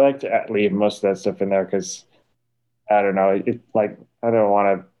I like to leave most of that stuff in there because I don't know, I don't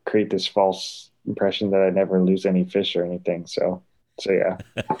want to create this false impression that I never lose any fish or anything. So yeah.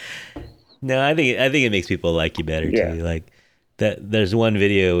 No, I think it makes people like you better too. Like that. There's one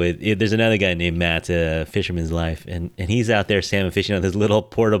video there's another guy named Matt, Fisherman's Life, and he's out there salmon fishing on this little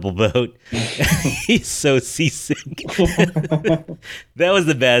portable boat. He's so seasick. That was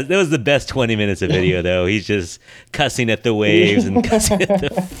the best. That was the best 20 minutes of video though. He's just cussing at the waves and cussing at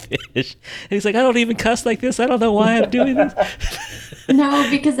the fish. And he's like, I don't even cuss like this. I don't know why I'm doing this. No,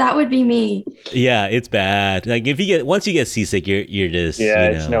 because that would be me. Yeah, it's bad. Like once you get seasick, you're just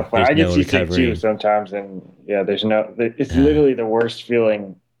it's no fun. I get seasick too sometimes, and it's literally the worst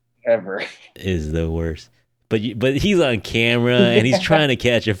feeling ever. Is the worst. But he's on camera and he's trying to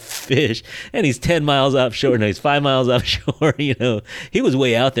catch a fish, and he's 10 miles offshore. No, he's 5 miles offshore. He was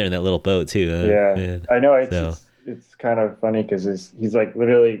way out there in that little boat too. Man. I know. It's kind of funny because he's like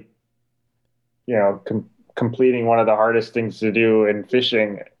literally, completing one of the hardest things to do in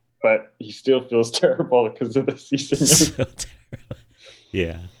fishing, but he still feels terrible because of the seasickness. So terrible.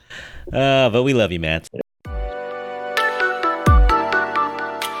 Yeah. But we love you, Matt. Yeah.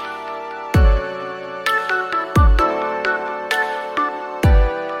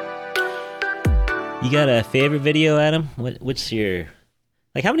 You got a favorite video, Adam? What's your...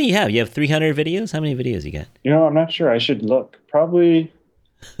 Like, how many do you have? You have 300 videos? How many videos you got? I'm not sure. I should look. Probably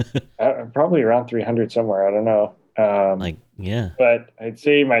around 300 somewhere. I don't know. But I'd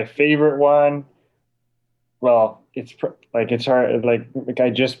say my favorite one, well, it's hard. Like I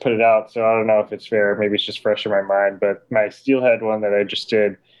just put it out, so I don't know if it's fair. Maybe it's just fresh in my mind. But my steelhead one that I just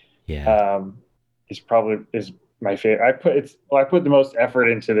did, is my favorite. I put the most effort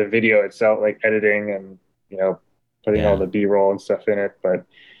into the video itself, like editing and putting all the B-roll and stuff in it. But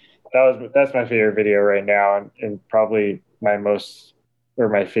that's my favorite video right now, and probably my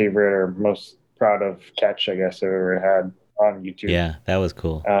favorite or most proud of catch I guess I've ever had on YouTube. Yeah, that was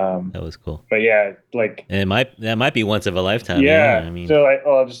cool. That was cool. But yeah, like and that might be once of a lifetime. Yeah, I mean, so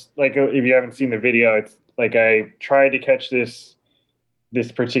I'll just like if you haven't seen the video, it's like I tried to catch this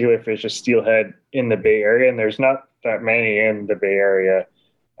particular fish, a steelhead, in the Bay Area, and there's not that many in the Bay Area.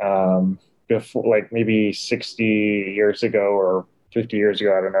 Before, like maybe 60 years ago or 50 years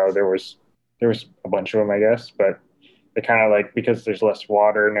ago, I don't know, there was there was a bunch of them, I guess, but they kind of like, because there's less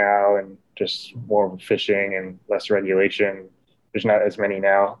water now and just more fishing and less regulation, there's not as many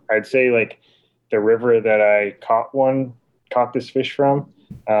now. I'd say like the river that I caught this fish from.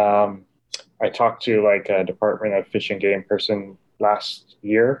 I talked to like a Department of Fish and Game person last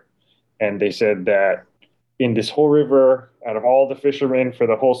year, and they said that in this whole river, out of all the fishermen for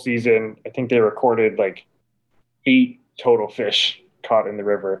the whole season, I think they recorded like 8 total fish caught in the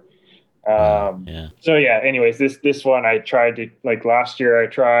river. Wow. Yeah. So yeah, anyways, this one I tried to, like last year I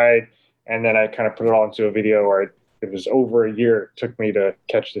tried, and then I kind of put it all into a video where it was over a year it took me to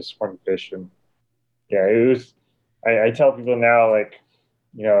catch this one fish. And yeah, it was, I tell people now, like,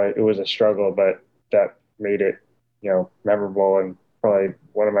 it was a struggle, but that made it, memorable, and probably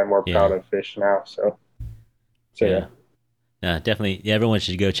one of my more proud Yeah. of fish now. So yeah. Yeah. No, definitely. Yeah, everyone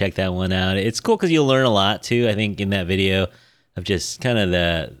should go check that one out. It's cool because you'll learn a lot too. I think in that video of just kind of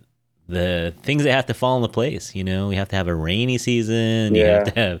the things that have to fall into place. We have to have a rainy season. You have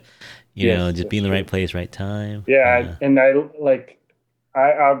Yeah. to have, Yes, just be that's in the true. right place, right time. Yeah, and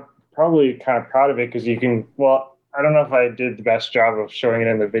I'm probably kind of proud of it because well, I don't know if I did the best job of showing it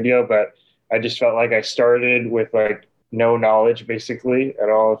in the video, but I just felt like I started with like no knowledge basically at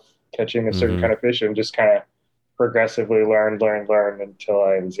all of catching a certain Mm-hmm. kind of fish, and just kind of progressively learn until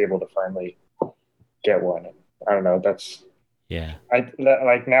I was able to finally get one. And I don't know. Yeah.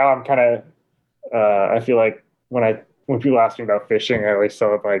 Like now I'm kind of, I feel like when people ask me about fishing, I always tell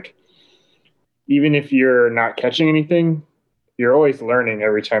them like, even if you're not catching anything, you're always learning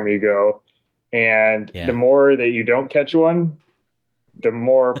every time you go. And the Yeah. more that you don't catch one, the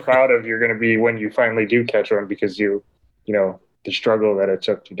more proud of you're going to be when you finally do catch one, because the struggle that it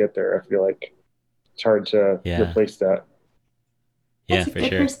took to get there. I feel like it's hard to Yeah. replace that. Yeah, That's a for good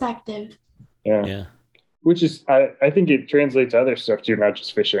sure. perspective. Yeah. Yeah. Which is, I think it translates to other stuff too, not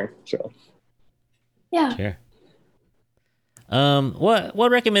just fishing. So, Yeah. Sure.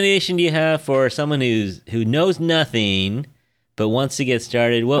 What recommendation do you have for someone who knows nothing but wants to get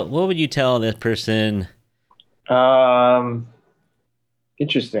started? What would you tell this person? um,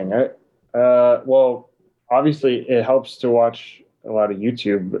 interesting. Well, obviously it helps to watch a lot of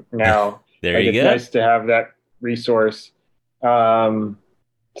YouTube now. There Like you it's go. nice to have that resource. Um,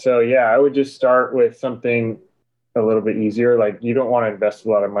 so yeah, I would just start with something a little bit easier. Like you don't want to invest a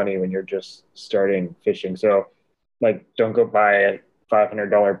lot of money when you're just starting fishing. So like don't go buy a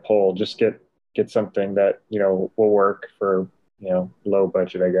 $500 pole. Just get something that, will work for, low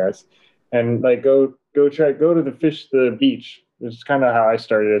budget, I guess. And like go to the beach. It's kind of how I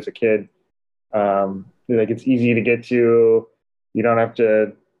started as a kid. Like it's easy to get to. You don't have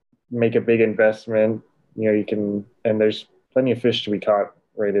to make a big investment. You can, and there's plenty of fish to be caught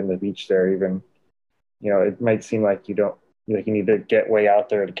right in the beach there. Even, it might seem like you don't, like you need to get way out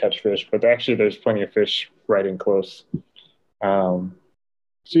there to catch fish, but actually there's plenty of fish right in close. Um,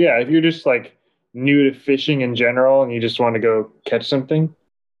 so yeah, if you're just like new to fishing in general and you just want to go catch something,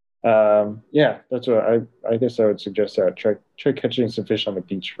 yeah, that's what I guess I would suggest that try catching some fish on the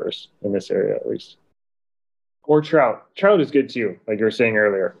beach first in this area at least, or trout. Trout is good too, like you were saying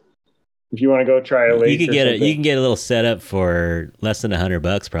earlier. If you want to go try a You lake could or get a you something. can get a little setup for less than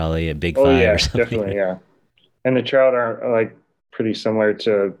 $100 probably at Big Oh Five or yeah, something. definitely, yeah. And the trout are like pretty similar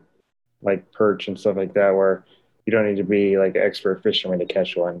to like perch and stuff like that, where you don't need to be like an expert fisherman to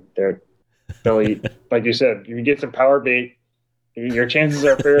catch one. They'll eat, like you said, if you get some power bait, your chances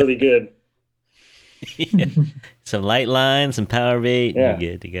are fairly good. Yeah. Some light line, some power bait, and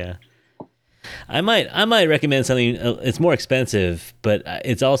you're Yeah. good to go. I might recommend something. It's more expensive, but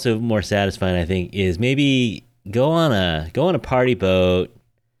it's also more satisfying. I think is maybe go on a party boat,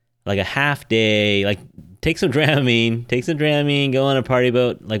 like a half day. Like take some Dramamine, go on a party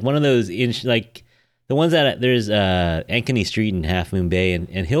boat, like one of those like the ones that there's Ankeny Street in Half Moon Bay,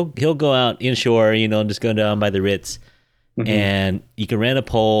 and he'll go out inshore, just go down by the Ritz, Mm-hmm. and you can rent a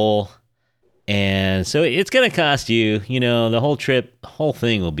pole. And so it's gonna cost you, the whole trip, whole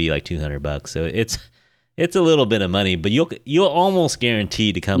thing will be like $200. So it's a little bit of money, but you'll almost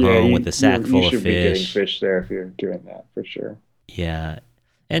guaranteed to come Yeah, home with a sack you full of should be getting fish. fish there if you're doing that for sure. Yeah,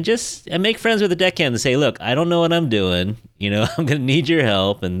 and make friends with the deckhand and say, look, I don't know what I'm doing. I'm gonna need your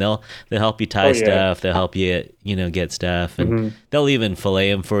help, and they'll help you Oh tie yeah. stuff. They'll help you, get stuff, and Mm-hmm. they'll even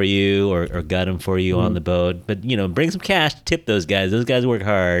fillet them for you or gut them for you on Mm-hmm. the boat. But bring some cash to tip those guys. Those guys work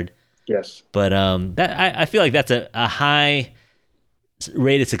hard. Yes, But that I feel like that's a high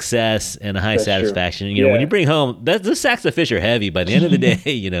rate of success and a high that's true. satisfaction. When you Yeah, bring home those sacks of fish are heavy. By the end of the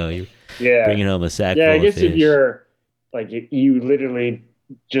day, you're yeah, bringing home a sack yeah. I full of guess if fish. you're like you literally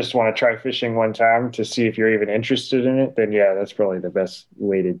just want to try fishing one time to see if you're even interested in it, then yeah, that's probably the best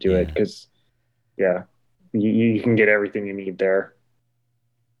way to do it. Yeah, Because yeah, you can get everything you need there.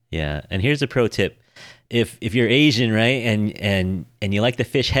 Yeah, and here's a pro tip: if you're Asian, right, and you like the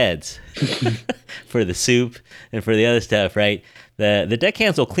fish heads for the soup and for the other stuff, right? The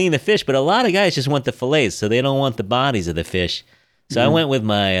deckhands will clean the fish, but a lot of guys just want the fillets, so they don't want the bodies of the fish. So I Mhm. went with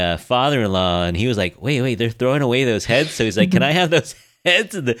my father-in-law, and he was like, "Wait, they're throwing away those heads." So he's like, "Can I have those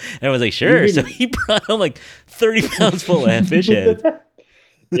heads?" And I was like, "Sure." So Even he brought home like 30 pounds full of fish heads.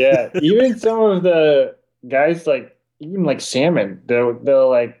 yeah, even some of the guys like even like salmon, they'll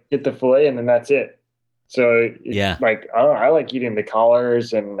like get the fillet and then that's it. So Yeah, like I don't know, I like eating the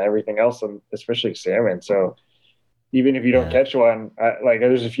collars and everything else, and especially salmon. So even if you don't yeah. catch one, like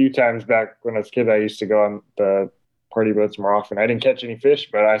there's a few times back when I was a kid, I used to go on the party boats more often. I didn't catch any fish,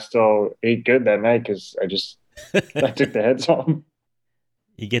 but I still ate good that night because I took the heads home.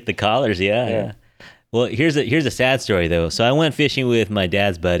 You get the collars, yeah, Yeah. yeah. Well, here's a sad story though. So I went fishing with my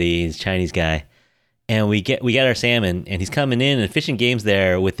dad's buddy, he's a Chinese guy, and we got our salmon, and he's coming in and fishing games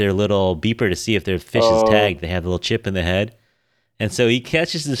there with their little beeper to see if their fish is Oh, tagged. They have a little chip in the head, and so he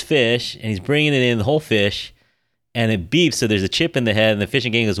catches this fish and he's bringing it in the whole fish, and it beeps. So there's a chip in the head, and the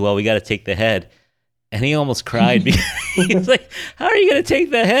fishing game goes, "Well, we got to take the head." And he almost cried because he was like, "How are you going to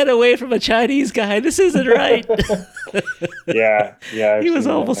take the head away from a Chinese guy? This isn't right." yeah, yeah, I've He was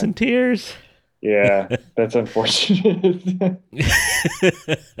seen almost that. in tears. Yeah, that's unfortunate.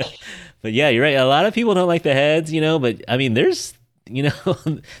 But yeah, you're right. A lot of people don't like the heads, but I mean, there's, you know,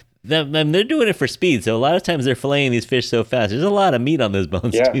 they're doing it for speed. So a lot of times they're filleting these fish so fast. There's a lot of meat on those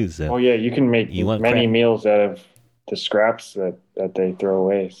bones Yeah. too. So Oh, yeah. You can make you want many crap. meals out of the scraps that they throw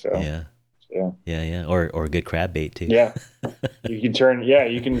away. So, Yeah, yeah. yeah, yeah. Or good crab bait too. Yeah. You can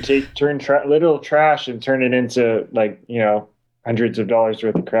turn little trash and turn it into like, hundreds of dollars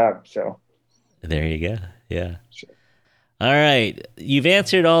worth of crab. So, There you go. Yeah. so All right. You've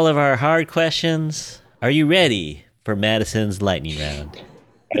answered all of our hard questions. Are you ready for Madison's lightning round?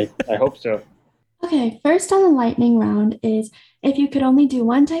 I hope so. Okay, first on the lightning round is if you could only do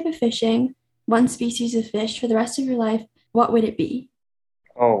one type of fishing, one species of fish for the rest of your life, what would it be?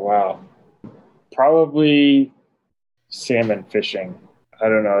 Oh, wow. Probably salmon fishing. I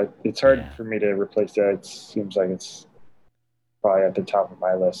don't know. It's hard Yeah. for me to replace that. It seems like it's probably at the top of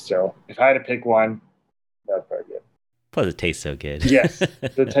my list. So, if I had to pick one, that'd probably be it. Plus, it tastes so good. Yes,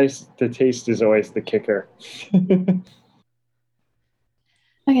 the taste is always the kicker.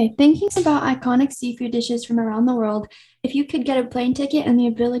 Okay, thinking about iconic seafood dishes from around the world, if you could get a plane ticket and the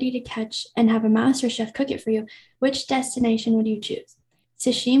ability to catch and have a master chef cook it for you, which destination would you choose?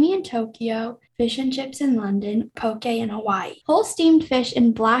 Sashimi in Tokyo, fish and chips in London, poke in Hawaii, whole steamed fish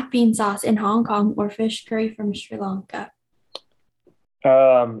in black bean sauce in Hong Kong, or fish curry from Sri Lanka.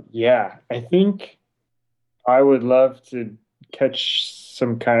 Yeah, I think I would love to catch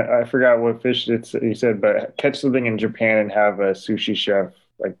some kind of, I forgot what fish it's you said, but catch something in Japan and have a sushi chef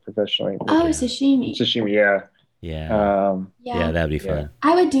like professionally make Oh, it. Yeah. sashimi. Sashimi, yeah. Yeah. Um, Yeah, Yeah, that'd be yeah, fun.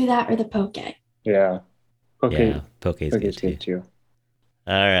 I would do that or the poke. yeah. Okay, Yeah, poke's okay, good it's too. good too.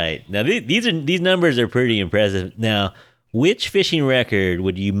 All right. Now these numbers are pretty impressive. Now, which fishing record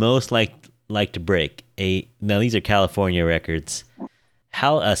would you most like to break? Now these are California records.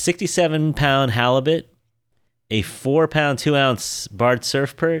 A 67-pound halibut, a 4-pound 2-ounce barred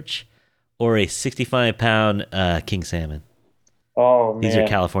surf perch, or a 65-pound king salmon. Oh These are man,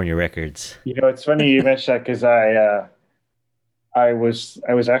 California records. it's funny you mentioned that because I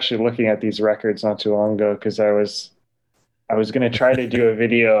was actually looking at these records not too long ago because I was going to try to do a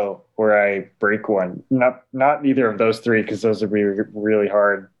video where I break one. Not either of those three because those would be really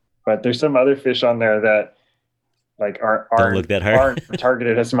hard. But there's some other fish on there that like aren't Don't aren't look that hard. aren't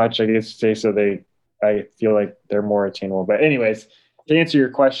targeted as much, I guess to say. So I feel like they're more attainable. But anyways, to answer your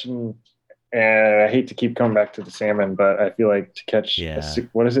question, and I hate to keep coming back to the salmon, but I feel like to catch Yeah.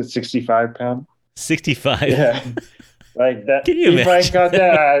 what is it, 65 pound? 65. Yeah, like that. Can you If I imagine? got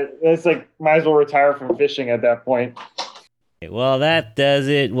that, it's like might as well retire from fishing at that point. Well, that does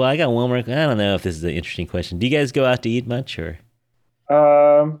it. Well, I got one more. I don't know if this is an interesting question. Do you guys go out to eat much or?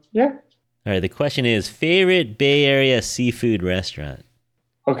 Yeah. All right, the question is favorite Bay Area seafood restaurant.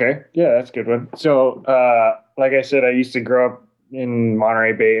 Okay. Yeah, that's a good one. So, like I said, I used to grow up in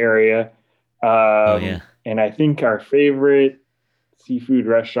Monterey Bay area. Oh yeah. And I think our favorite seafood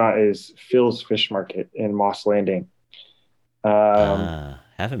restaurant is Phil's Fish Market in Moss Landing. Um,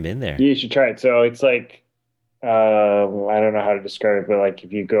 Haven't been there. you should try it. So it's like, I don't know how to describe it, but like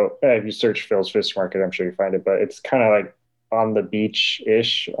if you search Phil's Fish Market, I'm sure you find it, but it's kind of like on the beach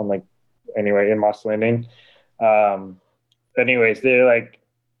ish, on like, anyway, in Moss Landing. Um, but anyways,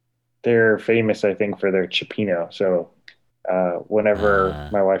 they're famous, I think, for their cioppino. So Whenever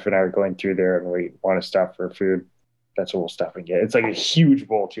my wife and I are going through there and we want to stop for food, that's what we'll stop and get. It's like a huge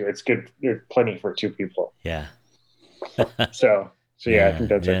bowl too. It's good. There's plenty for 2 people. Yeah. So yeah, I think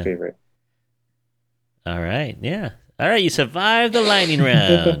that's Yeah. our favorite. All right. Yeah. All right. You survived the lightning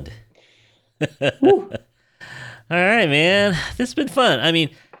round. All right, man. This has been fun. I mean,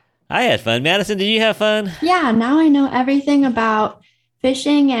 I had fun. Madison, did you have fun? Yeah, now I know everything about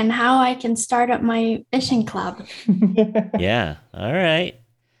fishing and how I can start up my fishing club. Yeah. All right.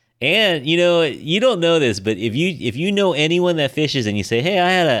 And you don't know this, but if you know anyone that fishes and you say, "Hey,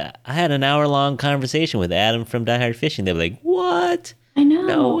 I had an hour-long conversation with Adam from Die Hard Fishing," they'll be like, "What? I know.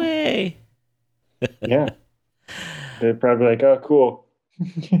 No way." Yeah. They're probably like, oh, cool.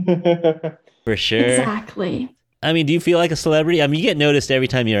 For sure. Exactly. I mean, do you feel like a celebrity? I mean, you get noticed every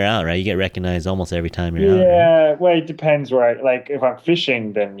time you're out, right? You get recognized almost every time you're out. Right? Yeah, well, it depends where like if I'm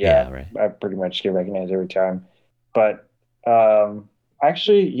fishing, then Yeah, right. I pretty much get recognized every time. But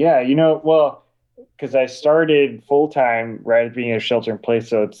actually, yeah, well, because I started full time right at being a shelter in place,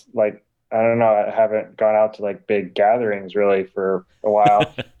 so it's like I don't know, I haven't gone out to like big gatherings really for a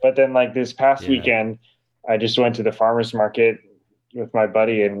while. But then like this past Yeah. weekend, I just went to the farmers market with my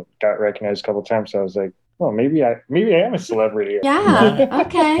buddy and got recognized a couple times. So I was like, oh, maybe I am a celebrity. Yeah.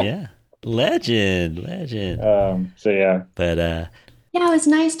 Okay. Yeah. Legend. So yeah. But Yeah, it was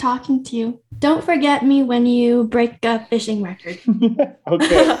nice talking to you. Don't forget me when you break a fishing record.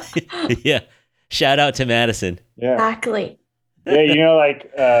 Okay. yeah. Shout out to Madison. Yeah. Exactly. Yeah, like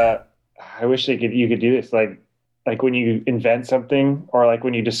I wish you could do this like when you invent something or like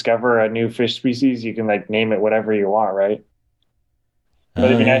when you discover a new fish species, you can like name it whatever you want, right? But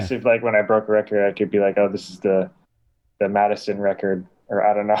it'd be nice if like when I broke a record, I could be like, oh, this is the Madison record, or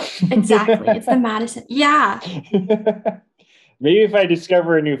I don't know. Exactly. It's the Madison. Yeah. Maybe if I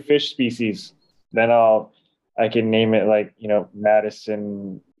discover a new fish species, then I can name it like,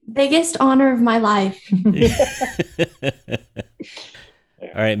 Madison. Biggest honor of my life.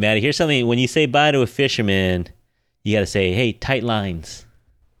 All right, Maddie, here's something. When you say bye to a fisherman, you got to say, hey, tight lines.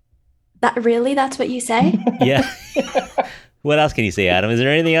 That's what you say? Yeah. What else can you say, Adam? Is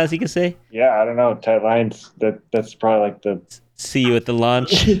there anything else you can say? Yeah, I don't know. Tight lines. That's probably like the. See you at the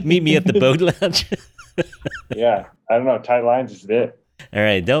launch. Meet me at the boat launch. Yeah, I don't know. Tight lines is it. All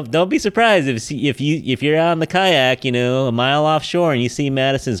right, don't be surprised if you're out on the kayak, a mile offshore, and you see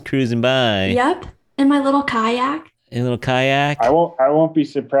Madison's cruising by. Yep, in my little kayak. In a little kayak. I won't be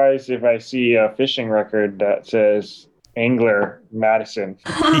surprised if I see a fishing record that says Angler Madison.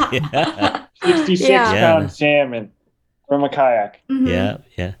 Yeah. 66 pound salmon from a kayak. Mm-hmm.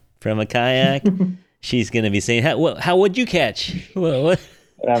 Yeah, from a kayak. She's gonna be saying, "How would you catch?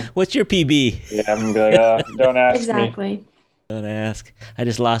 What's your PB?" Yeah, I'm gonna be like, oh, don't ask me. Exactly. Don't ask. I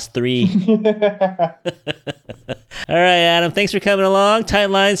just lost 3. All right, Adam. Thanks for coming along. Tight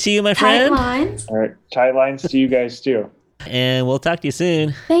lines to you, my friend. Tight lines. All right, tight lines to you guys too. And we'll talk to you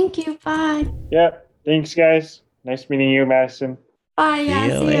soon. Thank you. Bye. Yep. Thanks, guys. Nice meeting you, Madison. Bye. Yeah,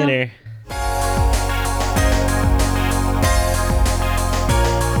 See you later.